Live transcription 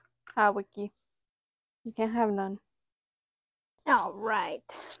Hi, Wiki. You can't have none. All right.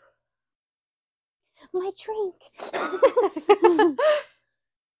 My drink.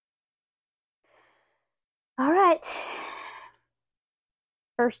 All right.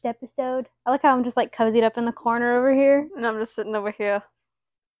 First episode. I like how I'm just like cozied up in the corner over here. And I'm just sitting over here.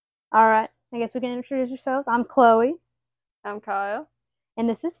 All right. I guess we can introduce ourselves. I'm Chloe. I'm Kyle. And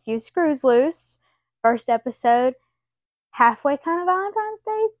this is Few Screws Loose. First episode. Halfway kind of Valentine's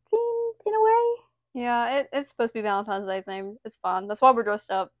Day themed in a way. Yeah, it's supposed to be Valentine's Day themed. It's fun. That's why we're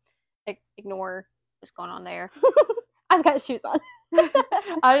dressed up. Ignore what's going on there. I've got shoes on.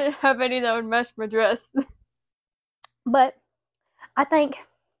 I didn't have any that would match my dress. But I think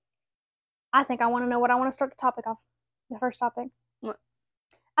I want to know what I want to start the topic off. The first topic. What?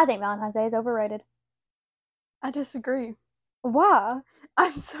 I think Valentine's Day is overrated. I disagree. Why?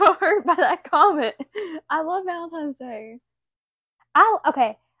 I'm so hurt by that comment. I love Valentine's Day.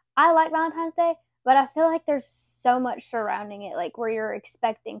 I like Valentine's Day, but I feel like there's so much surrounding it, like where you're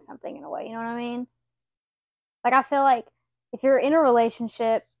expecting something in a way. You know what I mean? Like I feel like if you're in a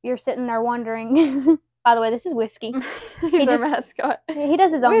relationship, you're sitting there wondering. By the way, this is Whiskey. He's our mascot. He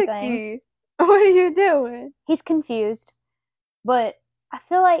does his own thing. What are you doing? He's confused, but I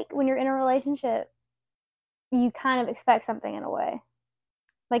feel like when you're in a relationship, you kind of expect something in a way.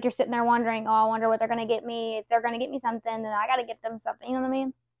 Like you're sitting there wondering, oh, I wonder what they're gonna get me. If they're gonna get me something, then I gotta get them something. You know what I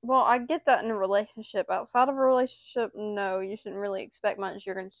mean? Well, I get that in a relationship. Outside of a relationship, no, you shouldn't really expect much.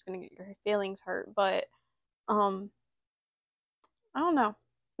 You're just gonna get your feelings hurt. But, I don't know.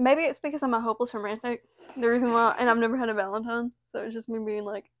 Maybe it's because I'm a hopeless romantic. The reason why, and I've never had a Valentine, so it's just me being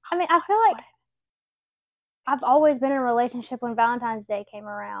like. I mean, I feel like I've always been in a relationship when Valentine's Day came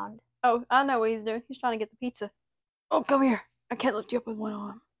around. Oh, I know what he's doing. He's trying to get the pizza. Oh, come here. I can't lift you up with one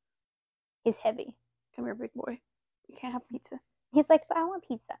arm. He's heavy. Come here, big boy. You can't have pizza. He's like, but I want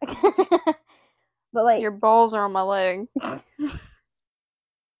pizza. But like, your balls are on my leg. But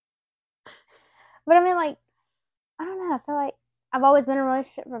I mean, like, I don't know. I feel like I've always been in a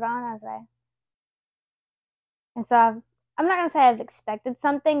relationship for Valentine's Day, and so I'm not gonna say I've expected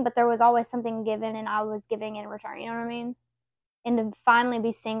something, but there was always something given, and I was giving in return. You know what I mean? And to finally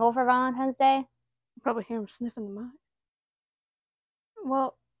be single for Valentine's Day, probably hear him sniffing the mic.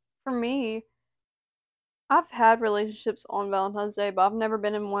 Well, for me, I've had relationships on Valentine's Day, but I've never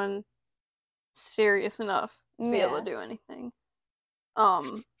been in one serious enough to be able to do anything.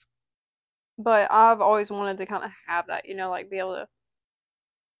 But I've always wanted to kind of have that, you know, like be able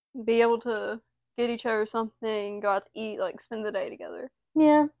to get each other something, go out to eat, like spend the day together.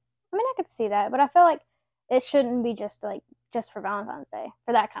 Yeah, I mean, I could see that, but I feel like it shouldn't be just for Valentine's Day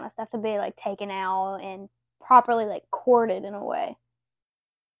for that kind of stuff to be like taken out and properly like courted in a way.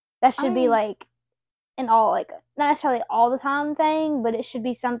 That should be like an all like not necessarily all the time thing, but it should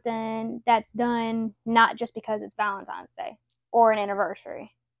be something that's done not just because it's Valentine's Day or an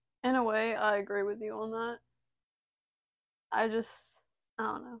anniversary. In a way, I agree with you on that. I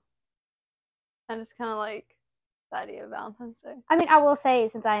don't know. I just kind of like the idea of Valentine's Day. I mean, I will say,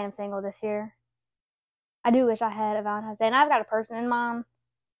 since I am single this year, I do wish I had a Valentine's Day. And I've got a person in mind,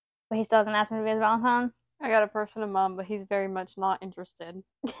 but he still doesn't ask me to be his Valentine. I got a person in mind, but he's very much not interested.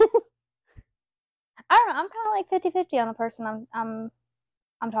 I don't know. I'm kind of like 50-50 on the person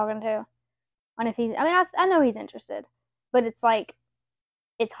I'm talking to. On if he's, I mean, I know he's interested, but it's like,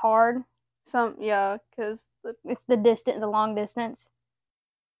 it's hard. Because it's the long distance.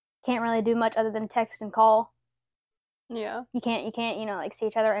 Can't really do much other than text and call. Yeah. You can't, you know, like see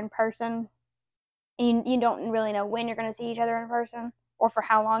each other in person. And you don't really know when you're going to see each other in person or for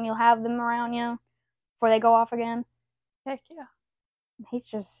how long you'll have them around, you know, before they go off again. Heck yeah. He's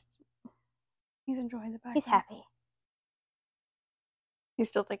enjoying the background. He's happy. He's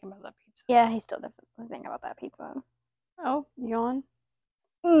still thinking about that pizza. Yeah, he's still definitely thinking about that pizza. Oh, yawn.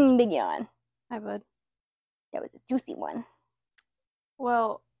 Big yawn. Hi, bud. That was a juicy one.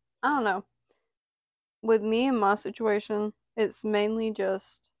 Well, I don't know. With me and my situation, it's mainly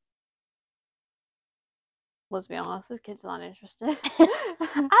just. Let's be honest, this kid's not interested. I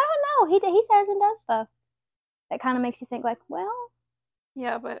don't know. He says and does stuff that kind of makes you think like, well.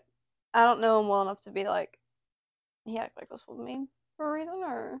 Yeah, but I don't know him well enough to be like, he acts like this with me for a reason,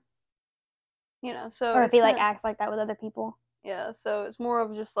 or you know. So or if he like acts like that with other people. Yeah, so it's more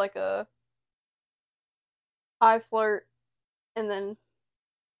of just like I flirt, and then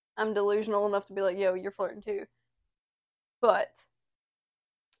I'm delusional enough to be like, yo, you're flirting too. But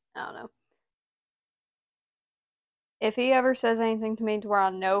I don't know. If he ever says anything to me to where I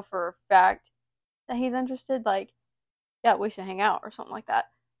know for a fact that he's interested, like, yeah, we should hang out or something like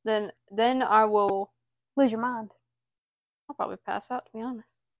that, then I will lose your mind. I'll probably pass out, to be honest.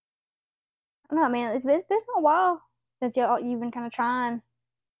 No, I mean it's been a while since you've been kind of trying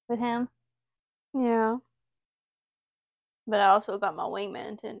with him. Yeah. But I also got my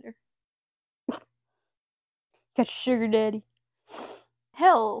wingman Tinder. Got your sugar daddy.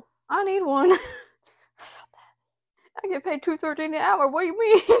 Hell, I need one. I get paid $2.13 an hour. What do you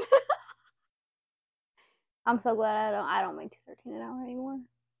mean? I'm so glad I don't make $2.13 an hour anymore.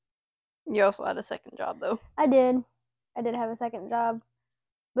 You also had a second job though. I did have a second job,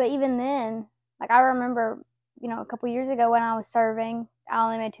 but even then, like I remember, a couple years ago when I was serving, I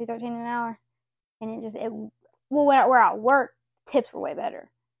only made $2.13 an hour, and where I worked, tips were way better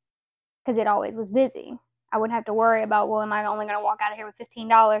because it always was busy. I wouldn't have to worry about, well, am I only going to walk out of here with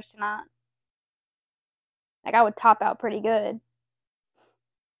 $15 tonight? Like I would top out pretty good.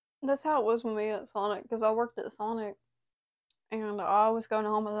 That's how it was when we at Sonic, because I worked at Sonic, and I was going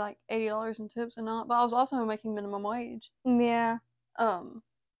home with like $80 in tips and not, but I was also making minimum wage. Yeah.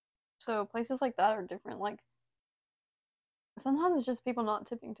 So places like that are different. Like sometimes it's just people not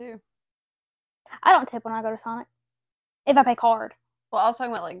tipping too. I don't tip when I go to Sonic if I pay card. Well, I was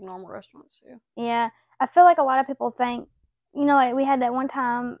talking about like normal restaurants too. Yeah, I feel like a lot of people think, like we had that one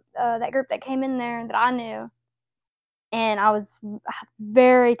time, that group that came in there that I knew, and I was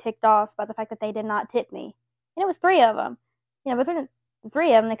very ticked off by the fact that they did not tip me. And it was three of them. Between the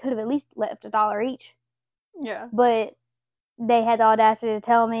three of them, they could have at least left $1 each. Yeah. But they had the audacity to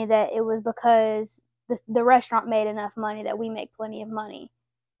tell me that it was because the restaurant made enough money that we make plenty of money.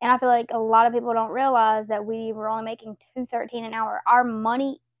 And I feel like a lot of people don't realize that we were only making $2.13 an hour. Our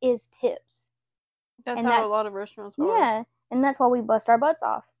money is tips. That's how a lot of restaurants are. Yeah, and that's why we bust our butts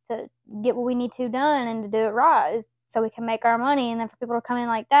off to get what we need to done and to do it right, is so we can make our money. And then for people to come in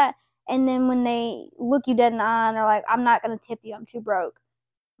like that, and then when they look you dead in the eye and they're like, "I'm not gonna tip you. I'm too broke."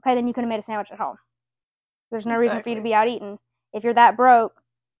 Okay, then you could have made a sandwich at home. There's no reason for you to be out eating. If you're that broke,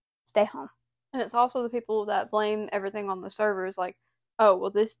 stay home. And it's also the people that blame everything on the servers, like, oh,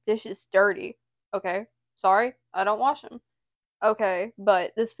 well, this dish is dirty. Okay, sorry, I don't wash them. Okay,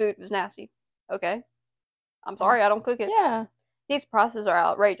 but this food was nasty. Okay, I'm sorry, I don't cook it. Yeah. These prices are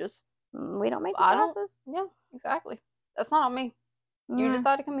outrageous. We don't make the prices. Yeah, exactly. That's not on me. You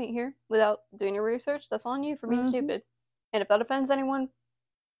decide to come eat here without doing your research. That's on you for being stupid. And if that offends anyone,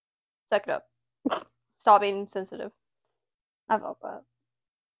 suck it up. Stop being sensitive. I felt that.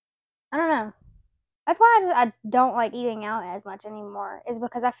 I don't know. That's why I don't like eating out as much anymore, is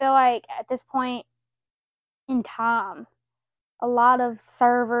because I feel like at this point in time, a lot of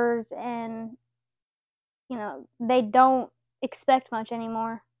servers and, they don't expect much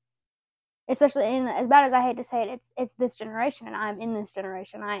anymore. Especially as bad as I hate to say it, it's this generation, and I'm in this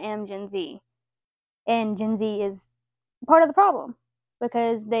generation. I am Gen Z. And Gen Z is part of the problem,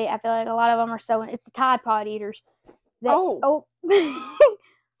 because I feel like a lot of them are it's the Tide Pod eaters. Oh.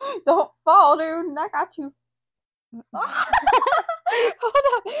 Don't fall, dude. I got you. Hold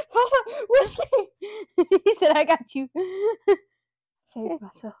up. Whiskey. He said, I got you. Saved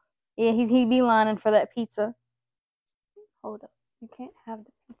myself. Yeah, he'd be lining for that pizza. Hold up. You can't have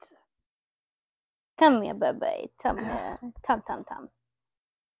the pizza. Come here, baby. Come here. Come. Come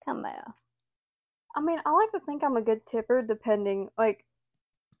here. I mean, I like to think I'm a good tipper, depending, like,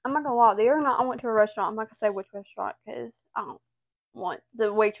 I'm not gonna lie, the other night I went to a restaurant. I'm not gonna say which restaurant, because I don't want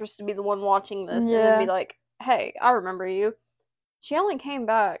the waitress to be the one watching this and then be like, hey, I remember you. She only came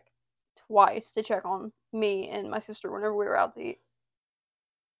back twice to check on me and my sister whenever we were out to eat.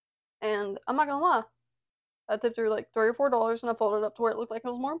 And I'm not gonna lie, I tipped her like $3 or $4, and I folded it up to where it looked like it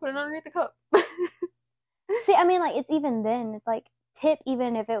was more and put it underneath the cup. See, I mean, like, it's even then, it's like, tip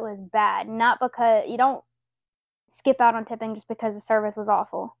even if it was bad, not because you don't skip out on tipping just because the service was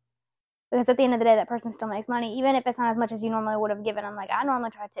awful. Because at the end of the day, that person still makes money, even if it's not as much as you normally would have given them. Like, I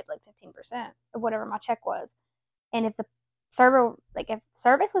normally try to tip like 15% of whatever my check was. And if the if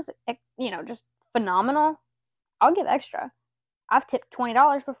service was, just phenomenal, I'll give extra. I've tipped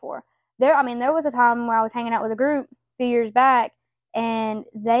 $20 before. There was a time where I was hanging out with a group a few years back, and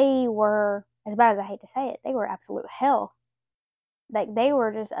they were, as bad as I hate to say it, they were absolute hell. Like, they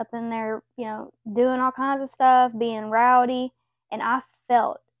were just up in there, doing all kinds of stuff, being rowdy, and I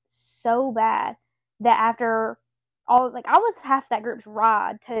felt so bad that after I was half that group's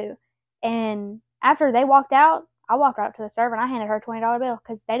ride too, and after they walked out, I walked right up to the server and I handed her a $20 bill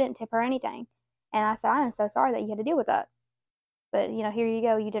because they didn't tip her anything, and I said, I am so sorry that you had to deal with that, but here you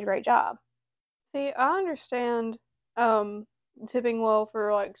go, you did a great job. See, I understand tipping well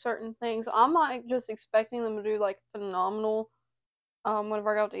for like certain things. I'm not just expecting them to do like phenomenal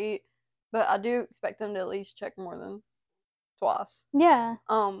whenever I go out to eat, but I do expect them to at least check more than twice. Yeah.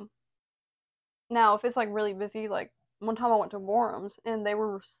 Now if it's like really busy, like one time I went to Borum's and they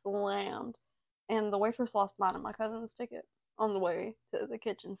were slammed. and the waitress lost mine and my cousin's ticket on the way to the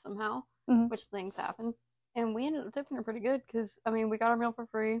kitchen somehow, Mm-hmm. which things happen. And we ended up tipping her pretty good because, I mean, we got our meal for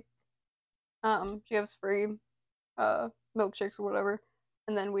free. She gave us free milkshakes or whatever.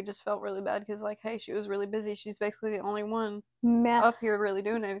 And then we just felt really bad because, like, hey, she was really busy. She's basically the only one Yeah. up here really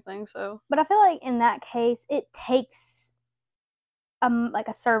doing anything. So, but I feel like in that case, it takes like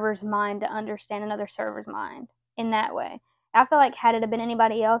a server's mind to understand another server's mind in that way. I feel like had it been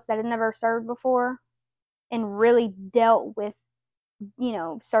anybody else that had never served before and really dealt with,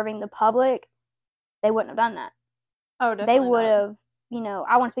 serving the public, they wouldn't have done that. oh, They definitely would not. have,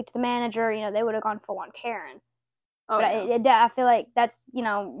 I want to speak to the manager, they would have gone full on Karen. Oh, But yeah. I feel like that's,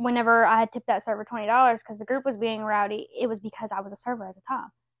 whenever I had tipped that server $20 because the group was being rowdy, it was because I was a server at the time.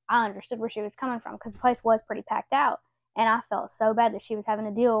 I understood where she was coming from because the place was pretty packed out. And I felt so bad that she was having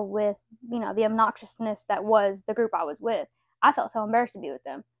to deal with, the obnoxiousness that was the group I was with. I felt so embarrassed to be with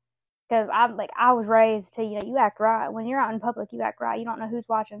them because I was raised to, you act right. When you're out in public, you act right. You don't know who's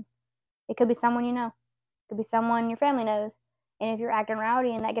watching. It could be someone you know. It could be someone your family knows. And if you're acting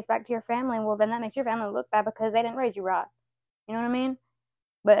rowdy and that gets back to your family, well, then that makes your family look bad because they didn't raise you right. You know what I mean?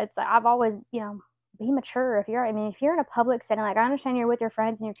 But it's like, I've always, be mature. If you're in a public setting, like I understand you're with your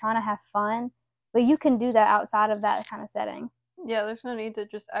friends and you're trying to have fun, but you can do that outside of that kind of setting. Yeah, there's no need to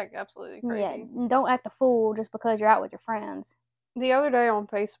just act absolutely crazy. Yeah, don't act a fool just because you're out with your friends. The other day on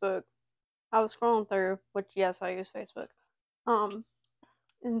Facebook, I was scrolling through, which yes, I use Facebook. Um,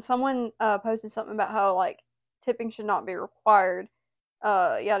 and someone posted something about how like tipping should not be required.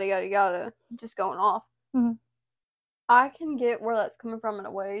 Yada yada yada, just going off. Mm-hmm. I can get where that's coming from in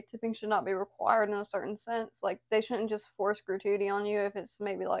a way. Tipping should not be required in a certain sense. Like they shouldn't just force gratuity on you if it's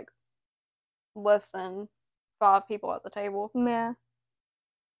maybe like less than 5 people at the table. Yeah.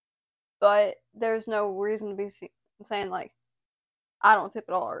 But there's no reason to be saying like I don't tip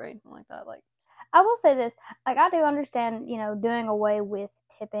at all or anything like that. Like I will say this, like I do understand, doing away with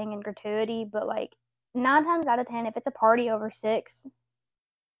tipping and gratuity, but like 9 times out of 10, if it's a party over 6,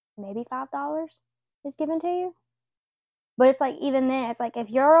 maybe $5 is given to you. But it's like even then, it's like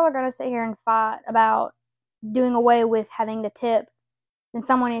if you're all gonna sit here and fight about doing away with having to tip, then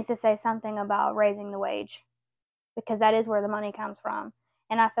someone needs to say something about raising the wage because that is where the money comes from.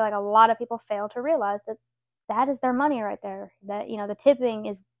 And I feel like a lot of people fail to realize that that is their money right there. That the tipping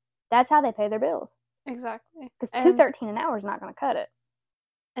is that's how they pay their bills. exactly. Because $2.13 an hour is not going to cut it.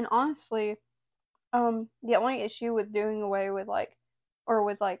 And honestly, the only issue with doing away with like, or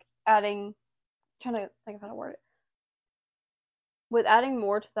with like adding, trying to think of how to word it, with adding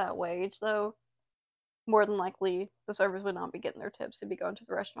more to that wage though, more than likely the servers would not be getting their tips; they'd be going to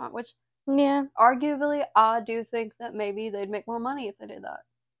the restaurant. Which, yeah, arguably, I do think that maybe they'd make more money if they did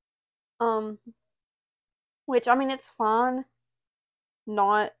that. Which I mean, it's fine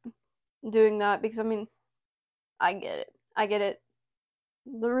not doing that because I mean, I get it. I get it.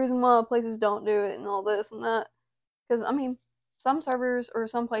 The reason why places don't do it and all this and that, because I mean, some servers or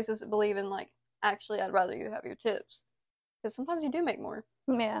some places believe in like, actually, I'd rather you have your tips because sometimes you do make more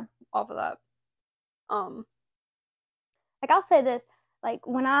yeah. off of that. Like I'll say this, like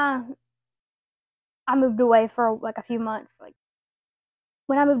when I moved away for like a few months, like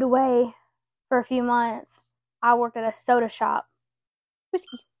when I moved away for a few months, I worked at a soda shop.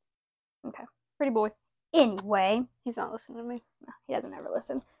 Whiskey. Okay. Pretty boy. Anyway, He's not listening to me. No, he doesn't ever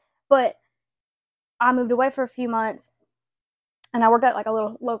listen. But I moved away for a few months, and I worked at like a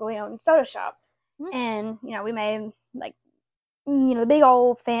little locally owned soda shop. Mm-hmm. And we made like the big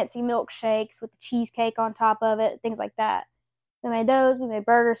old fancy milkshakes with the cheesecake on top of it, things like that. We made those. We made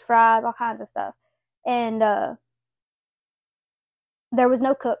burgers, fries, all kinds of stuff. And there was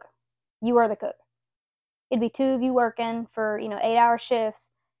no cook. You were the cook. It'd be 2 of you working for 8-hour shifts,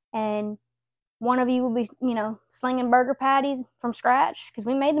 and one of you would be slinging burger patties from scratch because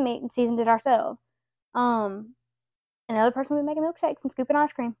we made the meat and seasoned it ourselves. And the other person would be making milkshakes and scooping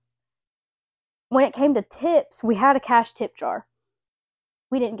ice cream. When it came to tips, we had a cash tip jar.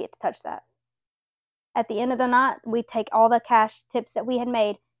 We didn't get to touch that. At the end of the night, we'd take all the cash tips that we had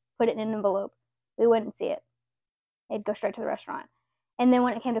made, put it in an envelope. We wouldn't see it. It'd go straight to the restaurant. And then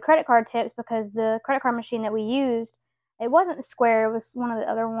when it came to credit card tips, because the credit card machine that we used, it wasn't Square, it was one of the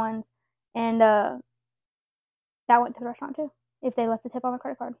other ones. And that went to the restaurant too, if they left the tip on the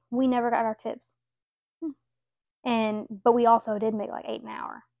credit card. We never got our tips. But we also did make like 8 an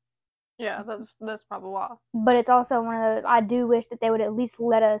hour. Yeah, that's probably why. But it's also one of those, I do wish that they would at least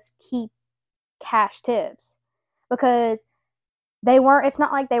let us keep cash tips. Because they weren't, it's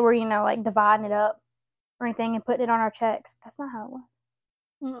not like they were, like dividing it up or anything and putting it on our checks. That's not how it was.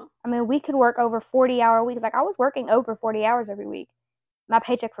 No. I mean, we could work over 40-hour weeks. Like I was working over 40 hours every week. my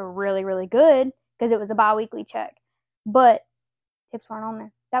paychecks were really, really good because it was a bi-weekly check. But tips weren't on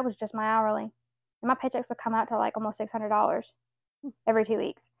there. That was just my hourly. And my paychecks would come out to like almost $600 every 2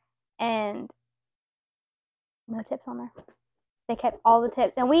 weeks. And no tips on there. They kept all the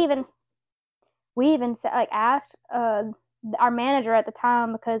tips. And we even like asked our manager at the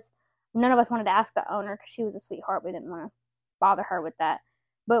time, because none of us wanted to ask the owner because she was a sweetheart. We didn't want to bother her with that.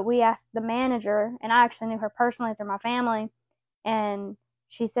 But we asked the manager, and I actually knew her personally through my family, and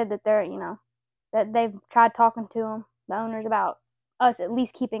she said that that they've tried talking to them, the owners, about us at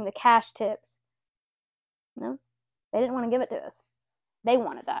least keeping the cash tips. No, they didn't want to give it to us. They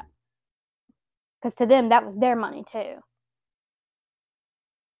wanted that. Because to them, that was their money too.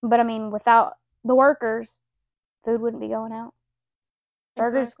 But I mean, without the workers, food wouldn't be going out.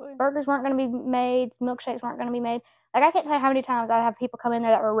 Burgers weren't going to be made. Milkshakes weren't going to be made. Like, I can't tell you how many times I'd have people come in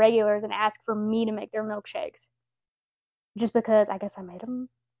there that were regulars and ask for me to make their milkshakes. Just because I guess I made them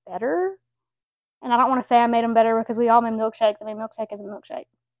better. And I don't want to say I made them better because we all made milkshakes. I mean, milkshake is a milkshake.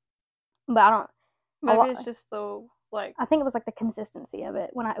 But I don't. Maybe it's just the, like. I think it was like the consistency of it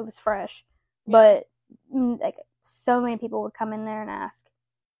when it was fresh. Yeah. But, like, so many people would come in there and ask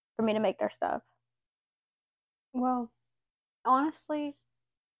for me to make their stuff. Well, honestly,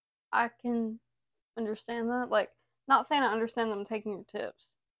 I can understand that. Like, not saying I understand them taking your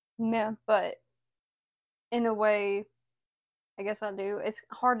tips. Yeah. But in a way, I guess I do. It's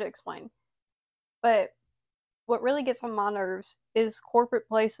hard to explain. But what really gets on my nerves is corporate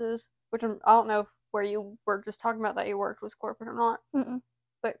places, which I don't know where you were just talking about that you worked was corporate or not. Mm-mm.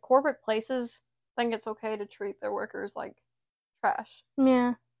 But corporate places think it's okay to treat their workers like trash.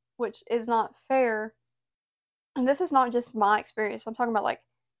 Yeah. Which is not fair. And this is not just my experience. I'm talking about, like,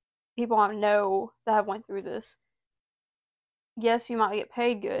 people I know that have went through this. Yes, you might get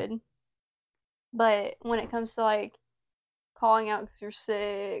paid good, but when it comes to, like, calling out because you're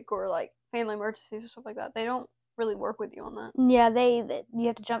sick or, like, family emergencies or stuff like that, they don't really work with you on that. Yeah, you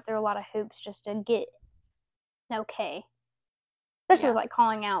have to jump through a lot of hoops just to get okay. Especially with, like,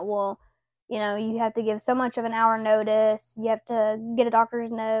 calling out. Well, you have to give so much of an hour notice. You have to get a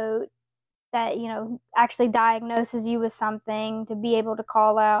doctor's note that, actually diagnoses you with something to be able to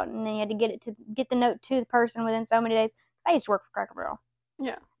call out, and then you had to get the note to the person within so many days. I used to work for Cracker Barrel.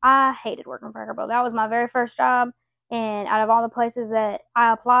 Yeah. I hated working for Cracker Barrel. That was my very first job, and out of all the places that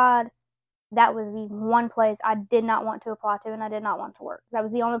I applied, that was the one place I did not want to apply to, and I did not want to work. That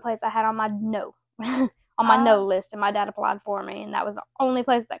was the only place I had on my no no list, and my dad applied for me, and that was the only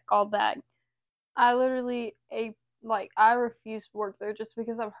place that called back. I literally I refuse to work there just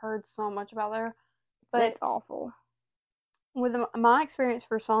because I've heard so much about there. But it's awful. With my experience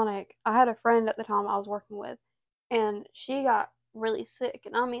for Sonic, I had a friend at the time I was working with, and she got really sick.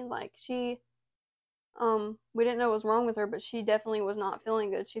 And I mean, like, she, we didn't know what was wrong with her, but she definitely was not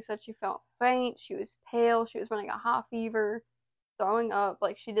feeling good. She said she felt faint, she was pale, she was running a high fever, throwing up.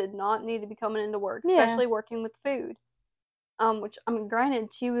 Like, she did not need to be coming into work, especially working with food. Which, I mean, granted,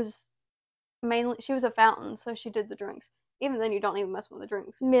 she was a fountain, so she did the drinks. Even then, you don't even mess with the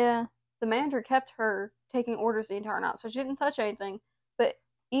drinks. Yeah. The manager kept her taking orders the entire night, so she didn't touch anything. But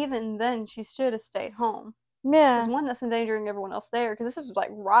even then, she should have stayed home. Yeah. Because one, that's endangering everyone else there, because this was, like,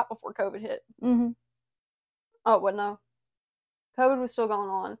 right before COVID hit. Mm-hmm. Oh, well, no. COVID was still going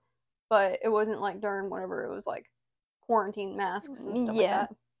on, but it wasn't, like, during whenever it was, like, quarantine masks and stuff like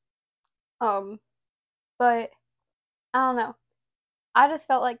that. But, I don't know. I just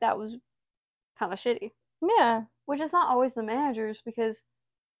felt like that was kind of shitty. Yeah. Which is not always the managers, because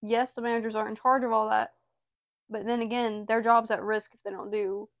yes, the managers are in charge of all that, but then again, their job's at risk if they don't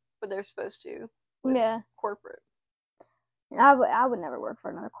do what they're supposed to. Yeah. Corporate. I would never work for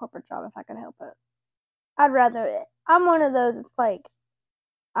another corporate job if I could help it. I'm one of those, it's like,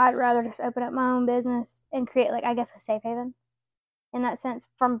 I'd rather just open up my own business and create, like, I guess, a safe haven in that sense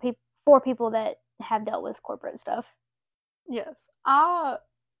for people that have dealt with corporate stuff. Yes. I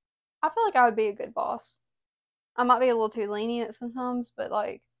feel like I would be a good boss. I might be a little too lenient sometimes, but,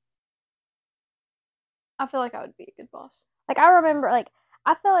 like, I feel like I would be a good boss. Like, I remember, like,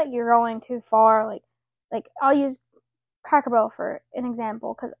 I feel like you're going too far. Like I'll use Cracker Barrel for an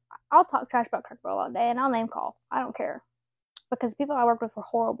example, because I'll talk trash about Cracker Barrel all day, and I'll name call. I don't care. Because the people I worked with were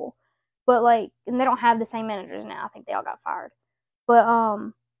horrible. But, like, and they don't have the same managers now. I think they all got fired. But,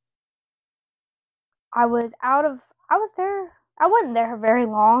 I wasn't there for very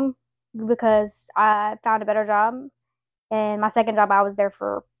long, because I found a better job. And my second job, I was there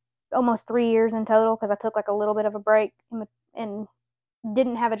for almost 3 years in total, because I took, like, a little bit of a break and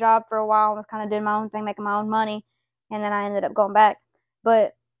didn't have a job for a while and was kind of doing my own thing, making my own money. And then I ended up going back.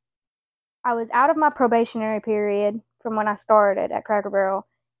 But I was out of my probationary period from when I started at Cracker Barrel,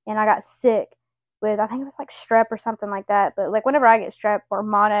 and I got sick with, I think it was like strep or something like that. But like whenever I get strep or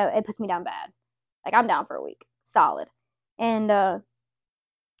mono, it puts me down bad. Like I'm down for a week, solid. And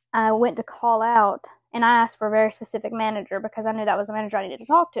I went to call out, and I asked for a very specific manager because I knew that was the manager I needed to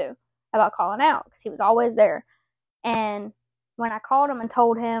talk to about calling out because he was always there. And when I called him and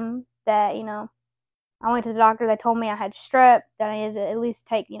told him that, I went to the doctor, they told me I had strep, that I needed to at least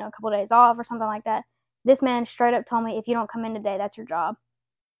take, a couple of days off or something like that. This man straight up told me, if you don't come in today, that's your job.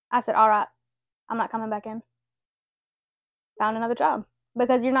 I said, all right, I'm not coming back in. Found another job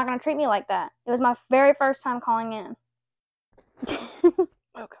because you're not going to treat me like that. It was my very first time calling in.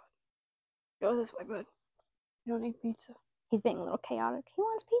 Okay. Go this way, bud. You don't need pizza. He's being a little chaotic. He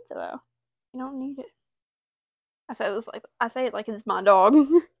wants pizza, though. You don't need it. I say it like it's my dog.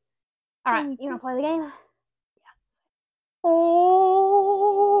 All right, you want to play the game? Yeah. Oh.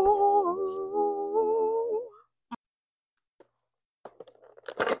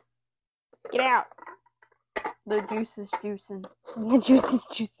 Get out. The juice is juicing. The juice is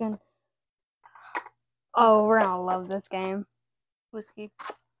juicing. Oh, we're going to love this game. Whiskey.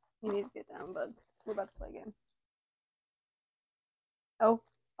 You need to get down, bud. We're about to play a game. Oh,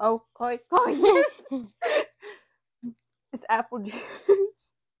 Chloe. It's apple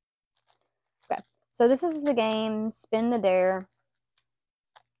juice. Okay, so this is the game, Spin the Dare.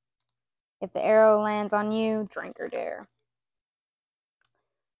 If the arrow lands on you, drink or dare.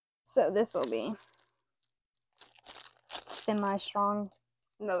 So this will be semi-strong.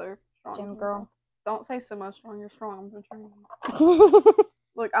 Another strong gym girl. Don't say semi-strong, you're strong. I'm trying.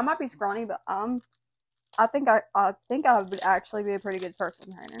 Look, I might be scrawny, but I think I would actually be a pretty good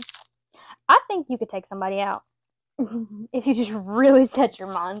person trainer. I think you could take somebody out. If you just really set your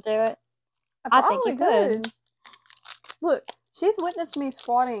mind to it. I think you could. Look, she's witnessed me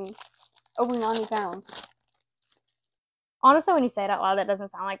squatting over 90 pounds. Honestly, when you say it out loud, that doesn't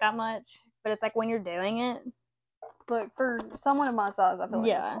sound like that much. But it's like when you're doing it. Look, for someone of my size, I feel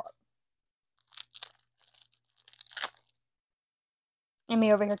like it's a lot. And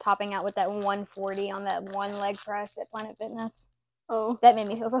me over here topping out with that 140 on that one leg press at Planet Fitness. Oh. That made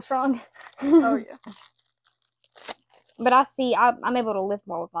me feel so strong. Oh, yeah. But I'm able to lift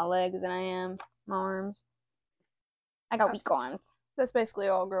more with my legs than I am my arms. I got weak arms. That's basically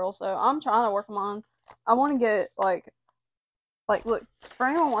all girls, so I'm trying to work them on. I want to get, like, look, for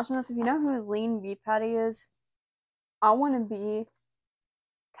anyone watching this, if you know who Lean Beef Patty is, I want to be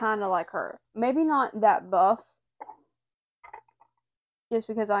kind of like her. Maybe not that buff, just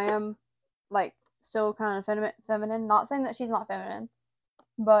because I am, like, still kind of feminine. Not saying that she's not feminine,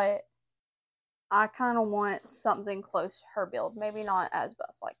 but I kind of want something close to her build. Maybe not as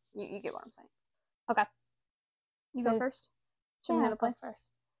buff. Like, you get what I'm saying. Okay. You go first? Show me how to play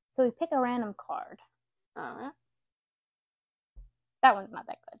first. So we pick a random card. Alright. That one's not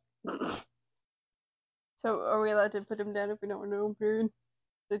that good. So, are we allowed to put them down if we don't know them, period?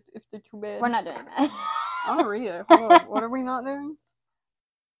 If they're too bad? We're not doing that. I'm gonna read it. Hold on. What are we not doing?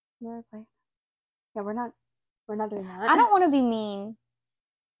 Never play. Yeah, we're not doing that. I don't want to be mean.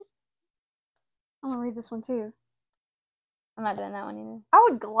 I'm gonna read this one too. I'm not doing that one either. I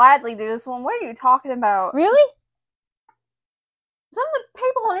would gladly do this one. What are you talking about? Really? Some of the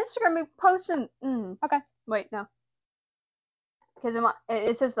people on Instagram be posting. Okay. Wait, no. Because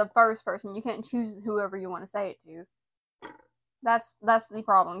it says the first person. You can't choose whoever you want to say it to. That's the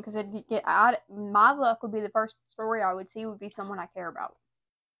problem. Because my luck would be the first story I would see would be someone I care about.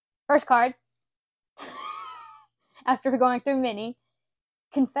 First card. After going through many.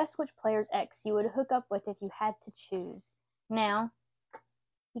 Confess which player's ex you would hook up with if you had to choose. Now,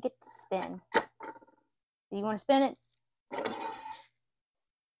 you get to spin. Do you want to spin it?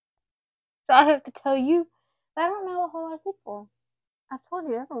 So I have to tell you, I don't know a whole lot of people. I've told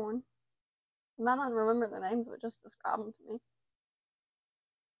you everyone. You might not remember their names, but just describe them to me.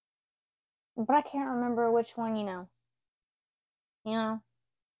 But I can't remember which one you know. You know?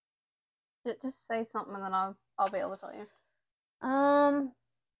 Just say something and then I'll be able to tell you.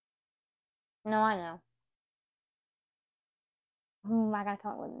 No, I know. Who am I gonna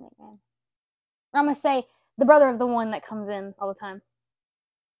come up with a nickname? I'm gonna say the brother of the one that comes in all the time.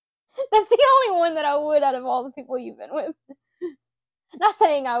 That's the only one that I would out of all the people you've been with. Not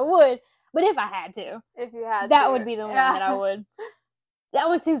saying I would, but if I had to. If you had that to. would be the one that I would. That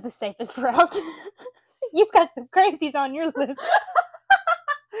one seems the safest route. You've got some crazies on your list.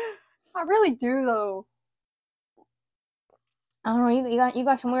 I really do, though. I don't know, you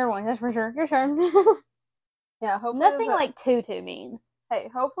got some weird ones, that's for sure. Your turn. Yeah, hopefully nothing like too mean.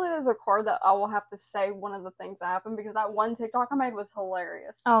 Hey, hopefully there's a card that I will have to say one of the things that happened, because that one TikTok I made was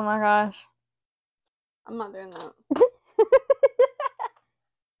hilarious. Oh my gosh. I'm not doing that.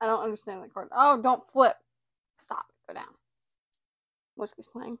 I don't understand that card. Oh, don't flip. Stop. Go down. Whiskey's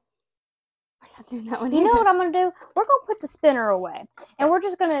playing. We're not doing that one. You know what I'm gonna do? We're gonna put the spinner away, and we're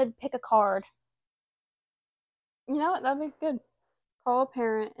just gonna pick a card. You know what? That'd be good. Call a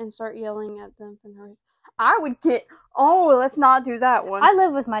parent and start yelling at them for no reason. I would get. Oh, let's not do that one. I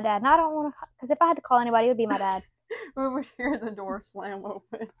live with my dad, and I don't want to. Because if I had to call anybody, it would be my dad. We would hear the door slam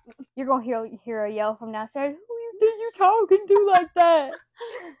open. You're gonna hear a yell from downstairs. Who you talking to like that?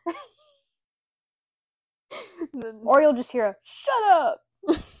 Or you'll just hear a shut up.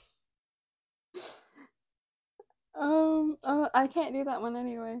 I can't do that one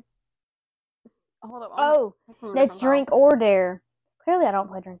anyway. Hold up. Oh, let's drink or dare. Clearly, I don't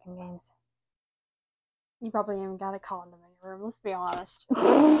play drinking games. You probably even got a condom in your room. Let's be honest.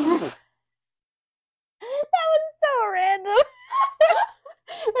 That was so random.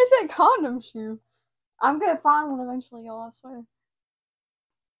 It's a condom shoe. I'm gonna find one eventually, y'all. I swear.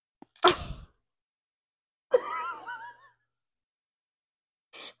 Was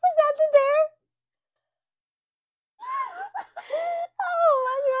that the dare? Oh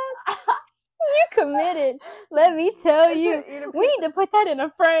my god. You committed. Let me tell you. We need to put that in a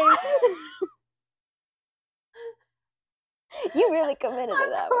frame. You really committed to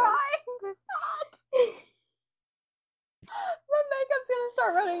that one. My makeup's gonna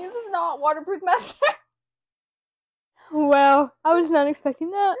start running. This is not waterproof mascara. Well, I was not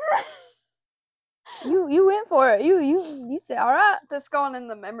expecting that. You went for it. You said, all right. That's going in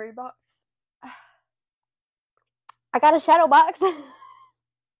the memory box. I got a shadow box.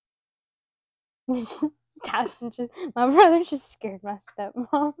 My brother just scared my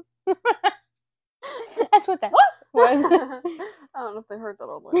stepmom. That's what that was. I don't know if they heard that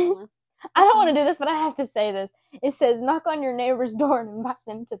all the way. I don't want to do this, but I have to say this. It says, knock on your neighbor's door and invite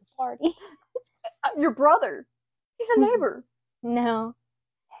them to the party. Your brother. He's a neighbor. No.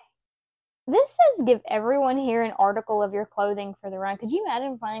 This says, give everyone here an article of your clothing for the run. Could you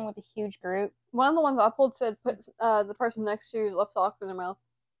imagine playing with a huge group? One of the ones I pulled said, put the person next to you left sock in their mouth.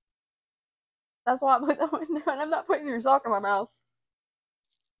 That's why I put that one down. I'm not putting your sock in my mouth.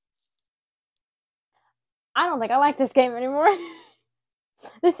 I don't think I like this game anymore.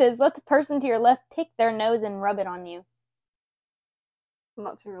 This says, let the person to your left pick their nose and rub it on you. I'm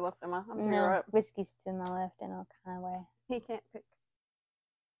not to your left, am I? I'm to your No, right. Whiskey's to my left in a kind of way. He can't pick.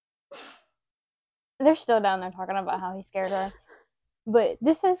 They're still down there talking about how he scared her. But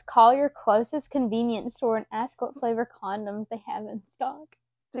this says, call your closest convenience store and ask what flavor condoms they have in stock.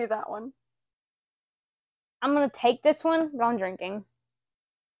 Do that one. I'm going to take this one, but I'm drinking.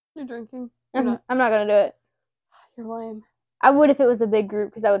 You're drinking. I'm not going to do it. You're lame. I would if it was a big group,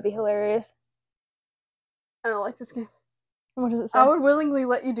 because that would be hilarious. I don't like this game. What does it say? I would willingly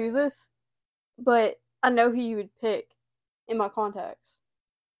let you do this, but I know who you would pick in my contacts.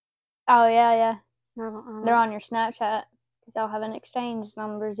 Oh, yeah. I don't. They're on your Snapchat, because y'all haven't exchanged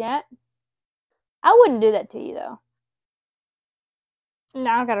numbers yet. I wouldn't do that to you, though.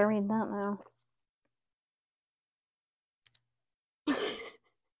 Now I gotta read that now.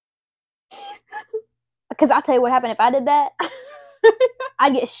 Because I'll tell you what happened if I did that.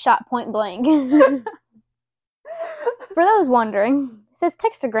 I'd get shot point blank. For those wondering, it says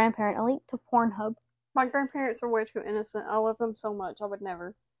text a grandparent, a link to Pornhub. My grandparents are way too innocent. I love them so much. I would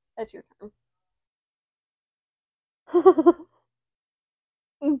never. That's your turn.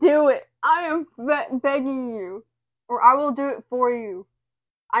 Do it. I am begging you. Or I will do it for you.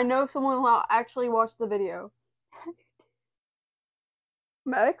 I know someone will actually watch the video.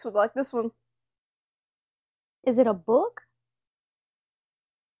 My ex would like this one. Is it a book?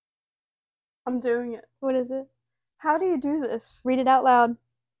 I'm doing it. What is it? How do you do this? Read it out loud.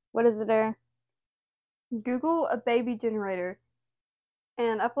 What is it there? Google a baby generator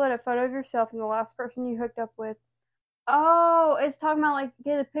and upload a photo of yourself and the last person you hooked up with. Oh, it's talking about like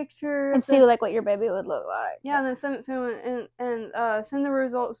get a picture and see like what your baby would look like. Yeah, and then send it to them and send the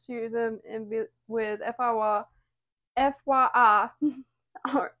results to them and be with FYI,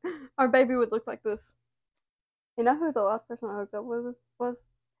 our baby would look like this. You know who the last person I hooked up with was?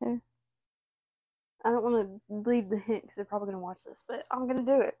 Who? I don't want to leave the hint because they're probably going to watch this, but I'm going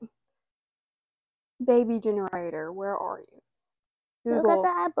to do it. Baby generator, where are you? Google. Look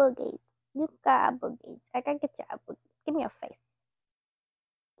at the eyeball gates. Look at the eyeball gates. I gotta get your eyeball gates. Give me your face.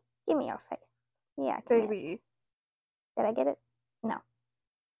 Give me your face. Yeah, baby. Did I get it? No.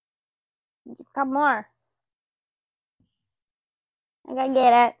 Come more. I gotta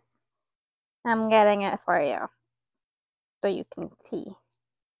get it. I'm getting it for you. So you can see.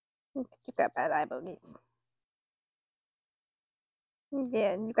 You got bad eyeball gates.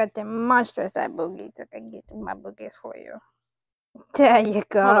 Yeah, you got the monstrous eyeball gates. I can get my boogies for you. There you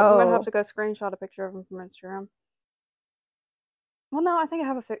go. Hold on, I'm gonna have to go screenshot a picture of him from Instagram. Well, no, I think I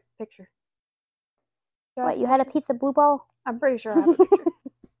have a picture. What, you had a pizza blue ball? I'm pretty sure I have a picture.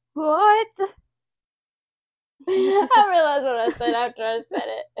 What? I realized what I said after I said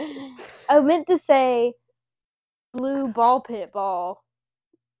it. I meant to say blue ball pit ball.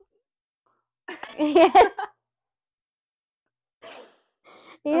 Yeah.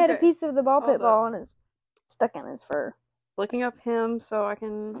 He had a piece of the ball pit ball and it's stuck in his fur. Looking up him so I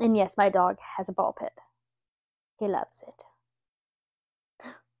can... And yes, my dog has a ball pit. He loves it.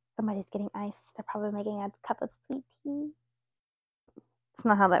 Somebody's getting ice. They're probably making a cup of sweet tea. It's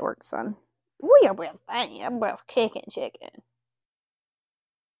not how that works, son. We are both tiny. I'm both kicking chicken.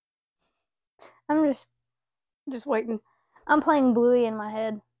 I'm just waiting. I'm playing Bluey in my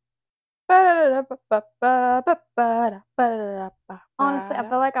head. Honestly, I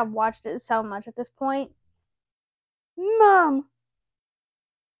feel like I've watched it so much at this point. Mom.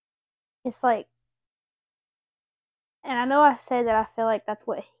 It's like, and I know I said that I feel like that's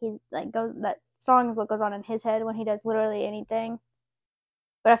what he like goes. That song is what goes on in his head when he does literally anything.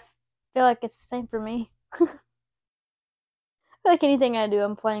 But I feel like it's the same for me. I feel like anything I do,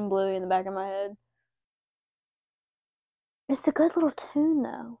 I'm playing Bluey in the back of my head. It's a good little tune,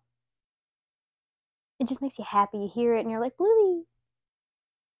 though. It just makes you happy. You hear it and you're like, Bluey.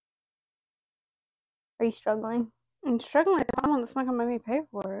 Are you struggling? I'm struggling to find one that's not going to make me pay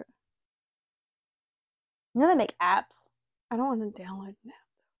for it. You know they make apps? I don't want to download an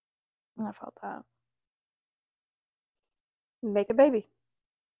app. I felt that. Make a baby.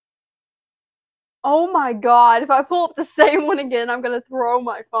 Oh my god, if I pull up the same one again, I'm going to throw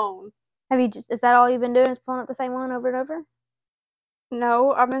my phone. Is that all you've been doing, is pulling up the same one over and over?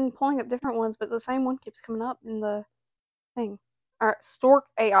 No, I've been pulling up different ones, but the same one keeps coming up in the thing. Alright, Stork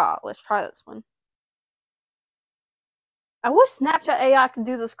AI. Let's try this one. I wish Snapchat AI could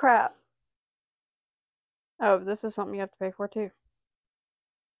do this crap. Oh, this is something you have to pay for too.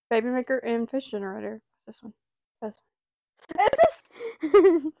 Baby Maker and Fish Generator. What's this one? This one. Is this?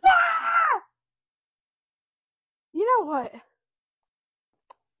 Ah! You know what?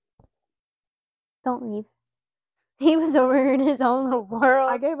 Don't leave. He was over here in his own little world.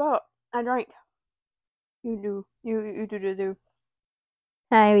 I gave up. I drank. You do. You do.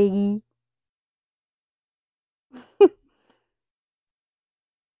 Hi, Wiggy.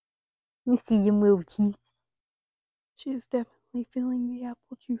 You see your little teeth. She's definitely feeling the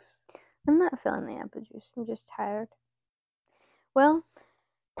apple juice. I'm not feeling the apple juice. I'm just tired. Well,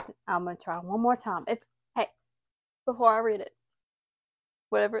 I'm gonna try one more time. Hey, before I read it,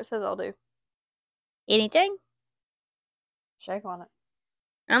 whatever it says, I'll do. Anything? Shake on it.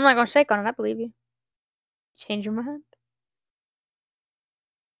 I'm not gonna shake on it. I believe you. Change your mind.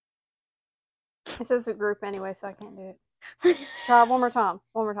 It says a group anyway, so I can't do it. Try one more time.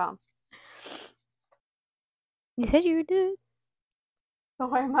 One more time. You said you would do it. The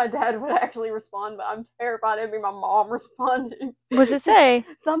way my dad would actually respond, but I'm terrified it'd be my mom responding. What's it say?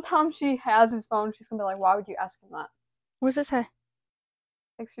 Sometimes she has his phone. She's gonna be like, "Why would you ask him that?" What's it say?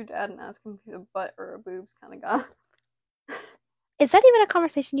 Text your dad and ask him if he's a butt or a boobs kind of guy. Is that even a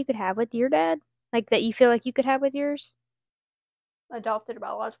conversation you could have with your dad? Like that you feel like you could have with yours? Adopted or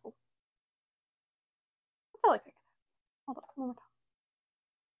biological? I feel like I could. Hold on, one more time.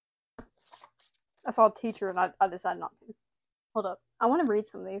 I saw a teacher and I decided not to. Hold up. I want to read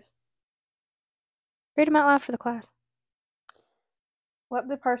some of these. Read them out loud for the class. Let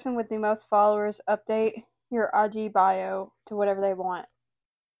the person with the most followers update your IG bio to whatever they want.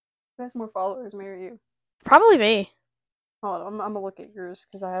 Who has more followers, me or you? Probably me. Hold on, I'm gonna look at yours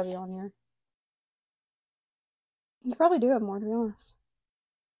because I have you on here. You probably do have more, to be honest.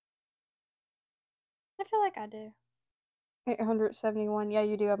 I feel like I do. 871. Yeah,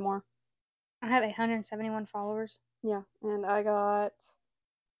 you do have more. I have 871 followers. Yeah, and I got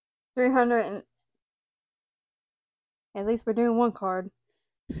 300 and... At least we're doing one card.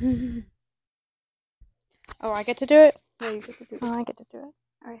 Oh, I get to do it? Yeah, you get to do it. Oh, I get to do it.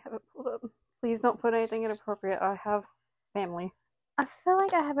 I have it pulled up. Please don't put anything inappropriate. I have family. I feel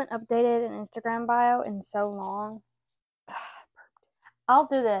like I haven't updated an Instagram bio in so long. I'll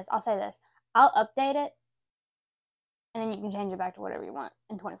do this. I'll say this. I'll update it, and then you can change it back to whatever you want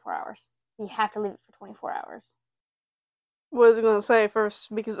in 24 hours. You have to leave it for 24 hours. What was I going to say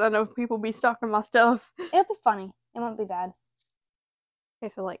first? Because I know people be stalking my stuff. It'll be funny. It won't be bad. Okay,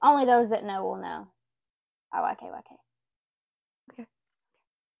 so like... Only those that know will know. YK. Okay.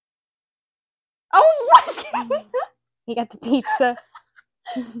 Oh, what? You got the pizza.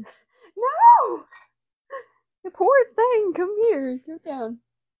 No! You poor thing. Come here. Go down.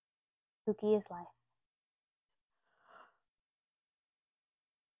 Spooky is life.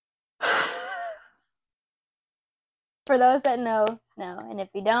 For those that know, know. And if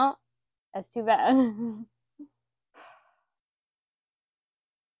you don't, that's too bad.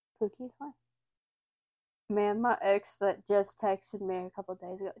 Pookie's fine. Man, my ex that just texted me a couple of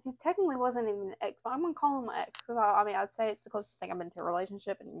days ago. He technically wasn't even an ex, but I'm gonna call him my ex because I mean, I'd say it's the closest thing I've been to a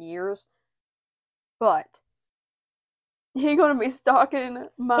relationship in years. But he gonna be stalking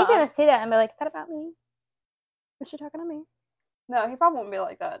my. He's gonna see that and be like, "Is that about me? Was she talking to me?" No, he probably won't be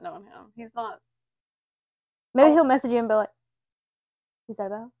like that. Knowing him, he's not. Maybe he'll message you and be like, "Who's that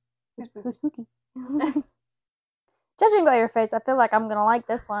about? Who's Pookie?" Judging by your face, I feel like I'm gonna like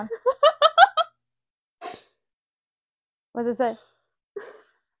this one. What does it say?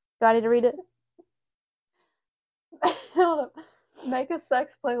 Do I need to read it? Hold up. Make a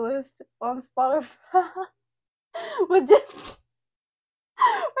sex playlist on Spotify with just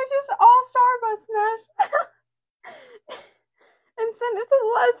All Star by Smash. And send it to the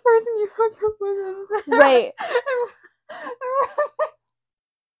last person you hooked up with. Wait.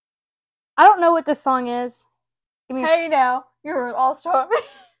 I don't know what this song is. Hey now, you're an all-star.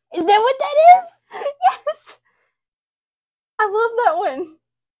 Is that what that is? Yes. I love that one.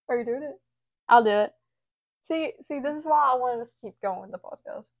 Are you doing it? I'll do it. See, this is why I wanted us to keep going with the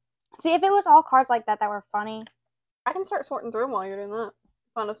podcast. See, if it was all cards like that were funny. I can start sorting through them while you're doing that.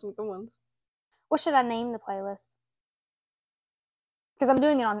 Find us some good ones. What should I name the playlist? Because I'm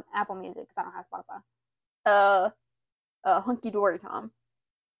doing it on Apple Music because I don't have Spotify. Hunky Dory Time.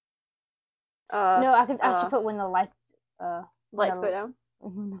 No, I should put When the Lights Lights Go Down.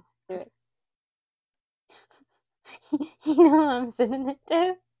 No. Do it. You know who I'm sending it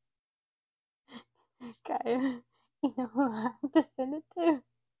to? Okay. You know who I have to send it to?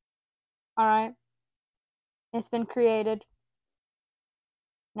 Alright. It's been created.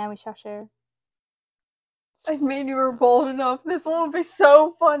 Now we shall share. I mean, you were bold enough. This one would be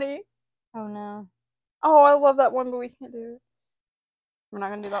so funny. Oh no. Oh, I love that one, but we can't do it. We're not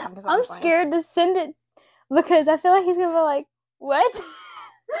gonna do that one because I'm scared to send it because I feel like he's gonna be like, "What?"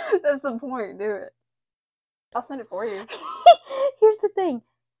 That's the point. Do it. I'll send it for you. Here's the thing: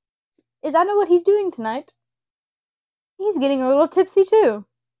 is I know what he's doing tonight. He's getting a little tipsy too.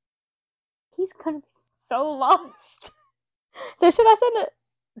 He's gonna be so lost. So should I send it?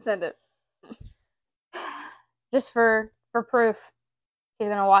 Send it. Just for proof. He's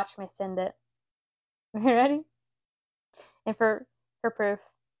gonna watch me send it. You ready? And for proof,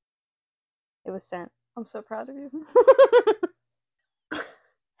 it was sent. I'm so proud of you. He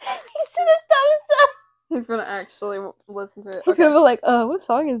sent a thumbs up. He's gonna actually listen to it. He's gonna be like, what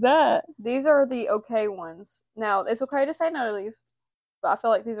song is that? These are the okay ones. Now, it's okay to say no to these, but I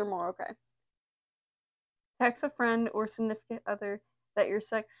feel like these are more okay. Text a friend or significant other that your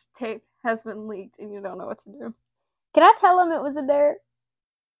sex tape has been leaked and you don't know what to do. Can I tell him it was a bear?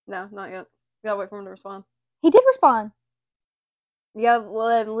 No, not yet. You gotta wait for him to respond. He did respond. You gotta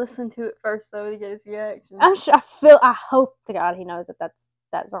let him listen to it first, though, to get his reaction. I'm sure. I hope to God he knows that that's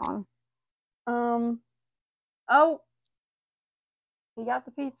that song. Oh. He got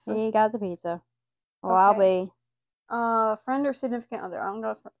the pizza. He got the pizza. Well, Okay. I'll be. Friend or significant other. I don't know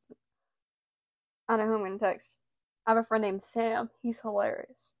his friends. I know who I'm gonna text. I have a friend named Sam. He's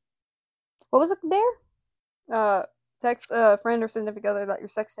hilarious. What was it there? Text a friend or significant other that your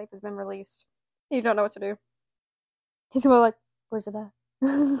sex tape has been released. You don't know what to do. He's gonna be like, "Where's it at?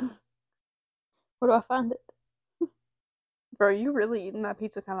 Where do I find it?" Bro, you really eating that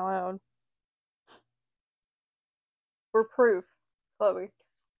pizza kind of loud. For proof, Chloe.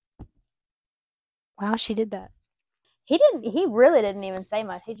 Wow, she did that. He didn't. He really didn't even say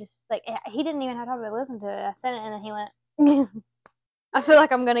much. He just he didn't even have time to listen to it. I sent it and then he went. I feel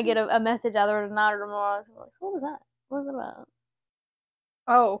like I'm gonna get a message either tonight or tomorrow. So I'm like, what was that? What was it about?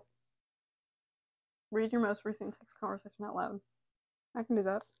 Oh. Read your most recent text conversation out loud. I can do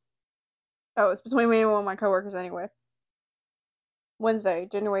that. Oh, it's between me and one of my coworkers anyway. Wednesday,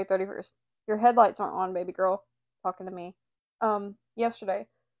 January 31st. Your headlights aren't on, baby girl. Talking to me. Yesterday.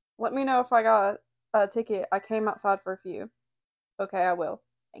 Let me know if I got a ticket. I came outside for a few. Okay, I will.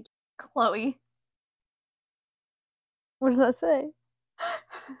 Thank you. Chloe. What does that say?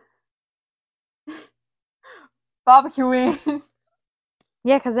 Barbecuing.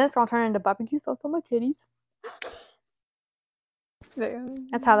 Yeah, because then it's gonna turn into barbecue sauce on my titties.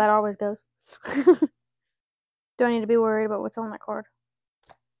 That's how that always goes. Do I need to be worried about what's on that card?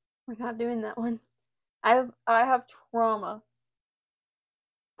 We're not doing that one. I have trauma.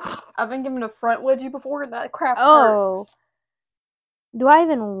 I've been given a front wedgie before, and that crap hurts. Do I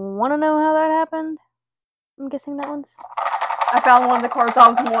even want to know how that happened? I'm guessing that one's... I found one of the cards I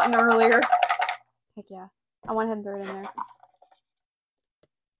was wanting earlier. Heck yeah. I went ahead and threw it in there.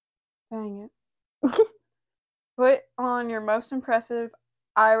 Dang it. Put on your most impressive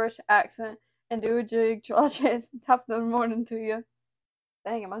Irish accent and do a jig, chance, top of the morning to you.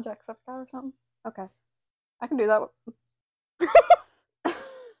 Dang, am I Jacksepticeye or something? Okay. I can do that.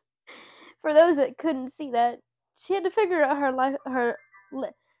 For those that couldn't see that, she had to figure out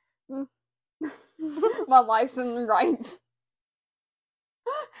My life's in the right.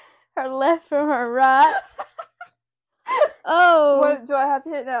 her left from her right. Oh. What do I have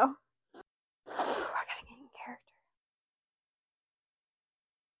to hit now? I gotta get in character.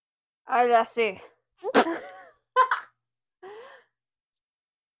 Alright, let's see.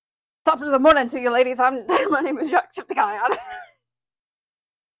 Top of the morning to you, ladies. My name is Jacksepticeye.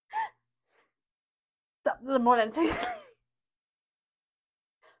 Top of the morning to you. I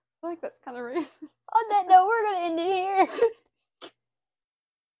feel like that's kind of racist. On that note, we're gonna end it here.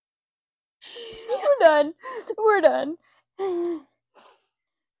 We're done.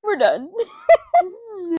 We're done.